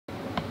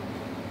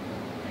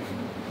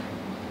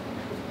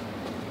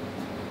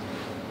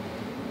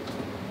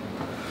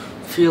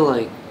feel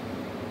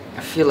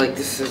like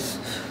this is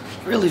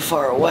really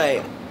far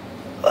away.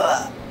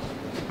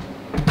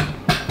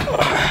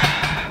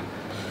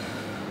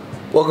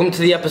 Welcome to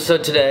the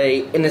episode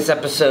today. In this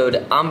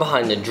episode, I'm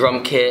behind the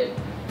drum kit.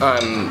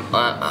 I'm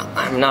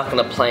not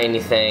gonna play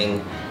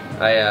anything.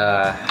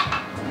 I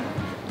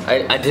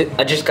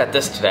just got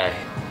this today.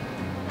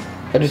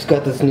 I just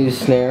got this new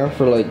snare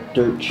for like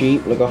dirt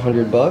cheap, like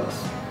 $100.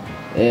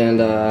 And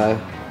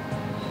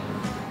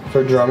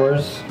for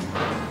drummers,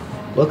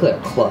 look at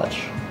that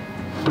clutch.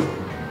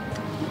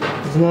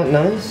 Isn't that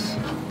nice?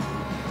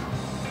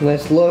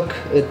 Nice look.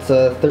 It's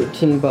a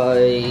 13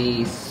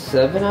 by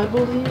 7, I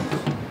believe.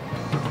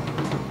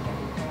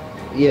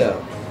 Yeah.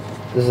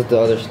 This is the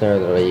other snare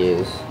that I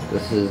use.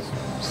 This is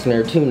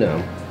snare 2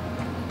 now.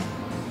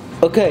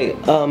 Okay,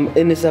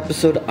 in this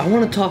episode, I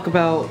want to talk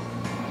about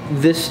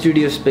this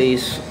studio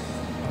space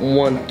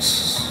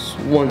once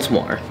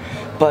more,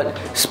 but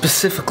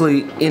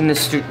specifically in the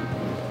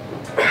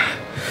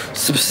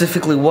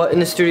what in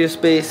the studio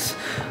space.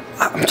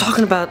 I'm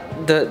talking about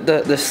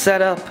the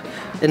setup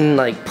and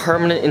like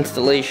permanent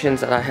installations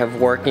that I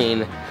have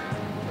working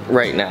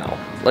right now,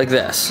 like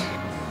this.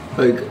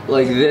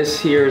 Like this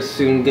here is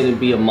soon gonna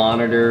be a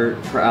monitor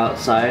for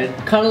outside,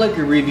 kind of like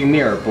a rearview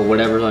mirror, but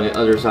whatever's on the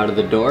other side of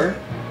the door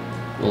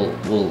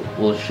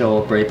will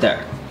show up right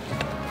there.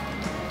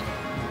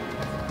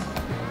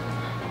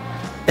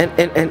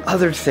 And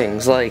other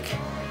things like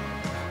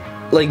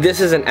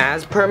this isn't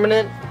as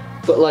permanent,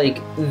 but like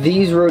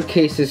these road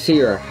cases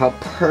here, how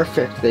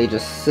perfect they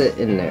just sit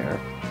in there.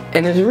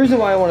 And there's a reason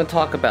why I want to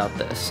talk about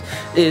this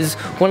is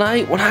when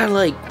I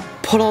like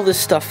put all this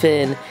stuff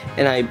in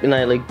and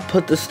I like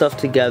put this stuff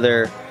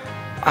together,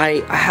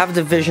 I have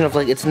the vision of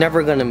like it's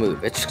never gonna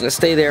move. It's just gonna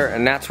stay there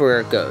and that's where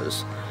it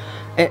goes.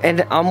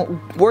 And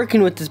I'm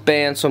working with this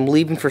band, so I'm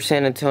leaving for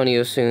San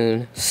Antonio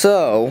soon.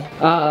 So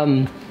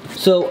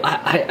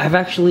I've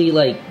actually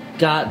like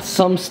got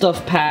some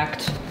stuff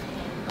packed.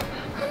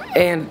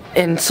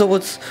 And so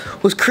what's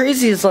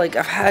crazy is like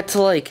I've had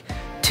to like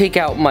take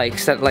out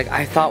mics that like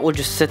I thought would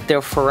just sit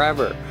there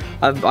forever.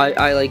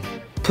 I like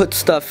put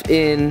stuff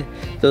in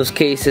those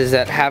cases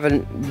that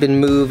haven't been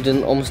moved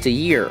in almost a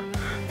year.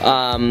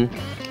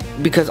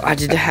 Because I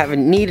just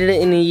haven't needed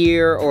it in a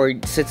year, or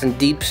it sits in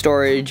deep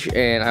storage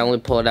and I only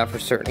pull it out for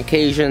certain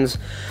occasions.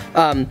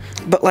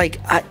 But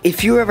like,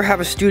 if you ever have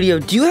a studio,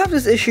 do you have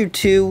this issue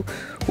too,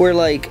 where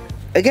like,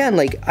 again,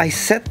 like I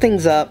set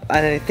things up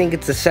and I think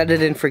it's a set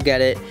it and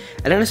forget it,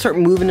 and then I start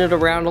moving it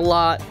around a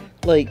lot.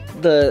 Like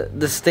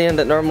the stand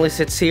that normally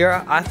sits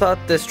here, I thought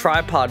this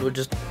tripod would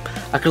just,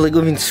 I could like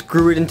even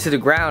screw it into the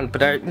ground,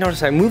 but I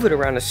noticed I move it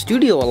around the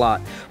studio a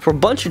lot for a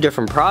bunch of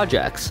different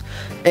projects.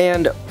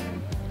 And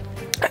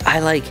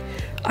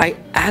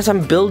as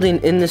I'm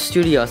building in the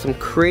studio, as I'm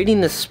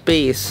creating this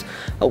space,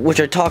 which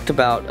I talked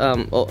about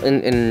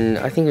in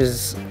I think it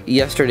was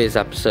yesterday's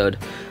episode,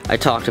 I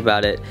talked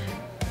about it.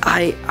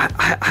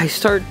 I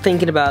start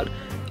thinking about,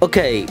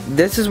 okay,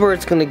 this is where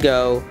it's gonna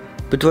go,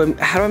 but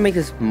how do I make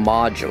this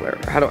modular?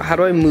 How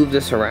do I move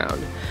this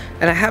around?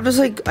 And I have this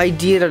like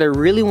idea that I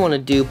really want to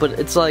do, but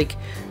it's like,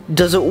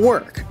 does it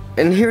work?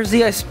 And here's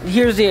the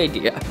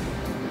idea.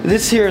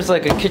 This here is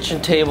like a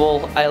kitchen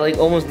table. I like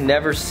almost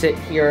never sit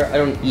here. I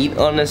don't eat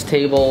on this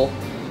table.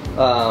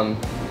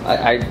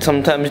 I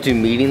sometimes do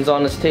meetings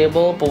on this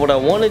table, but what I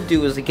want to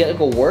do is to get like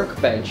a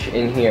workbench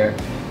in here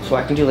so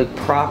I can do like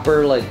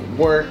proper like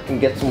work and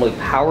get some like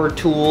power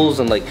tools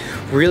and like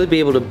really be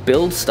able to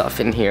build stuff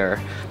in here.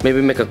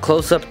 Maybe make a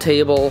close-up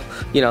table,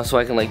 you know, so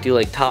I can like do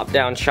like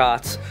top-down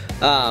shots.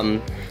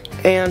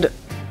 And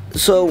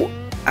so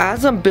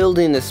as I'm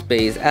building this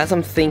space, as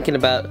I'm thinking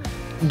about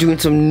doing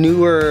some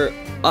newer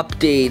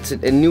updates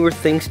and newer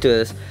things to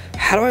this,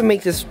 how do I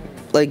make this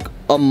like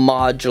a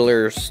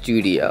modular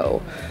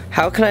studio?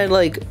 How can I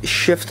like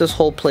shift this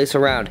whole place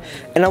around?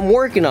 And I'm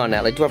working on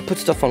that. Like, do I put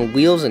stuff on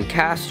wheels and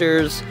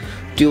casters?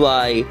 Do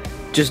I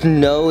just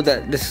know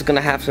that this is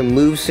gonna have to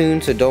move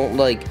soon, so don't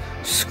like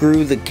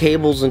screw the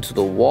cables into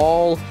the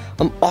wall?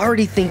 I'm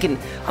already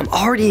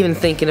even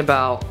thinking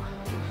about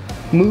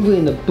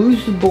moving the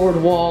boosted board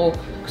wall,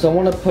 because I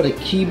want to put a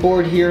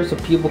keyboard here so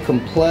people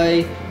can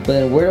play. But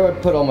then where do I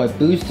put all my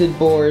boosted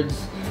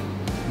boards?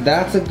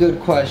 That's a good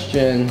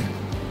question.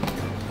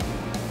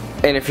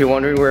 And if you're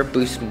wondering where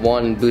Boosted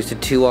 1 and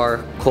Boosted 2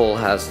 are, Cole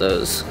has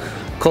those.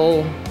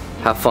 Cole,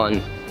 have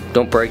fun.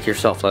 Don't break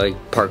yourself like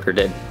Parker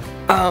did.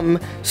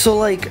 So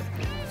like,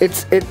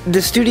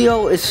 the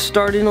studio is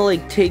starting to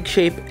like take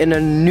shape in a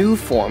new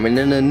form and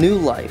in a new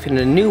life, in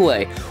a new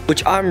way,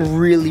 which I'm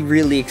really,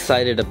 really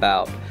excited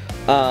about.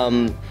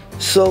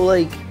 So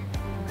like,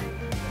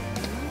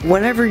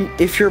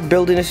 if you're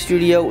building a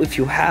studio, if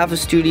you have a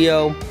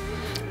studio,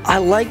 I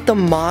like the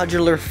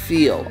modular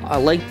feel. I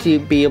like to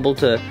be able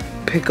to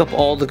pick up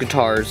all the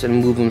guitars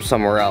and move them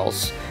somewhere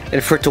else,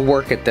 and for it to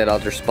work at that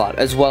other spot,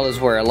 as well as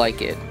where I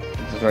like it.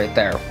 It's right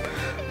there.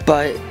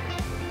 But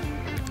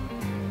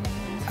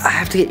I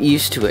have to get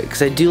used to it,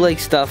 because I do like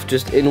stuff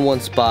just in one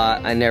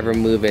spot. I never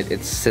move it.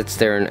 It sits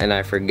there and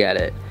I forget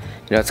it.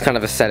 You know, it's kind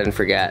of a set and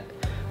forget.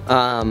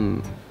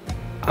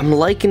 I'm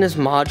liking this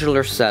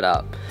modular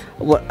setup.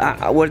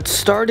 What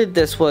started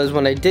this was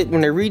when I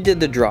redid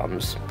the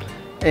drums,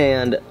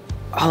 and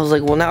I was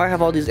like, well, now I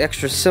have all these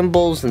extra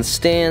cymbals and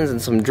stands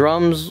and some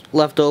drums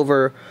left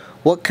over.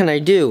 What can I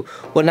do?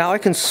 Well, now I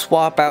can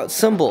swap out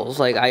cymbals.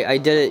 Like I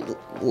did it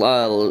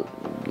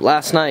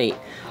last night.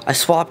 I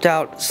swapped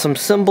out some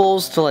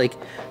cymbals to like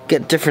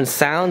get different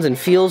sounds and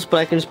feels, but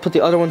I can just put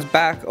the other ones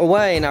back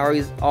away, and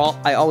I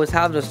always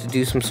have those to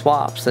do some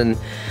swaps. And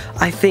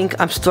I think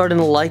I'm starting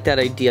to like that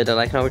idea that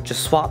I can always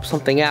just swap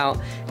something out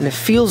and it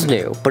feels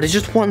new, but it's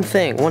just one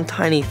thing, one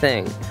tiny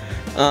thing.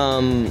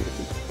 And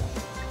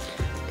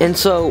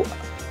so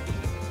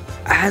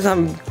as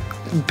I'm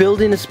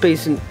building a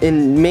space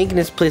and making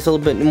this place a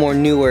little bit more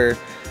newer,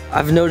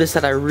 I've noticed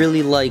that I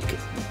really like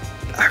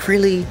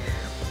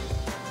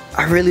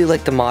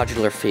the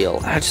modular feel.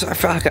 I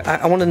feel like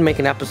I wanted to make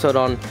an episode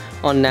on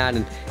that.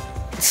 And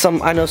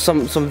I know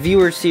some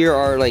viewers here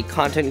are like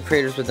content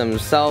creators with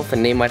themselves,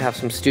 and they might have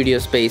some studio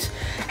space.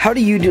 How do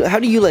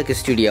you like a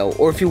studio?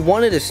 Or if you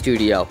wanted a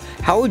studio,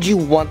 how would you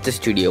want the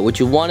studio? Would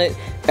you want it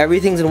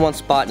everything's in one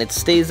spot and it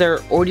stays there,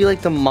 or do you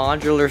like the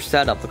modular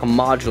setup, like a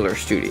modular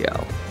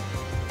studio?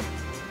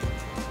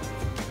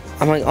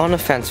 I'm like on the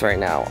fence right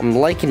now. I'm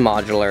liking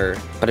modular,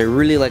 but I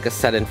really like a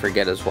set and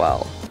forget as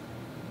well.